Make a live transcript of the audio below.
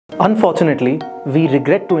Unfortunately, we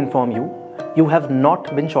regret to inform you, you have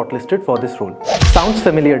not been shortlisted for this role. Sounds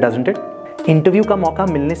familiar, doesn't it? Interview का मौका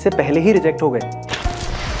मिलने से पहले ही reject हो गए.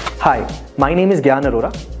 Hi, my name is Gyan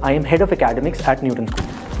Arora. I am head of academics at Newton School.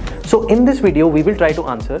 So in this video, we will try to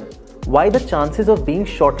answer why the chances of being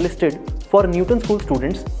shortlisted for Newton School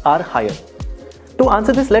students are higher. To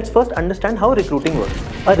answer this, let's first understand how recruiting works.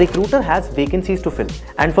 A recruiter has vacancies to fill,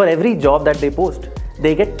 and for every job that they post,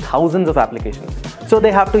 they get thousands of applications. So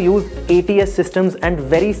they have to use ATS systems and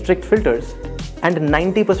very strict filters, and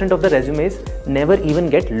 90% of the resumes never even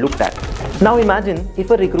get looked at. Now imagine if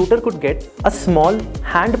a recruiter could get a small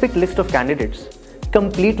hand-picked list of candidates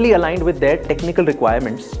completely aligned with their technical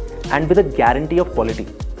requirements and with a guarantee of quality.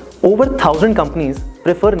 Over 1,000 companies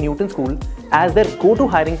prefer Newton School as their go-to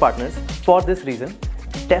hiring partners for this reason,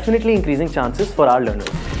 definitely increasing chances for our learners.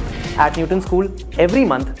 At Newton School, every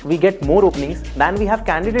month we get more openings than we have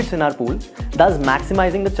candidates in our pool, thus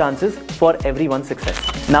maximizing the chances for everyone's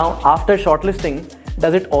success. Now, after shortlisting,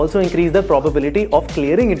 does it also increase the probability of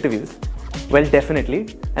clearing interviews? Well,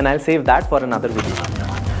 definitely, and I'll save that for another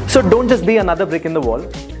video. So don't just be another brick in the wall.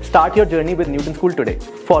 Start your journey with Newton School today.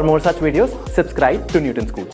 For more such videos, subscribe to Newton School.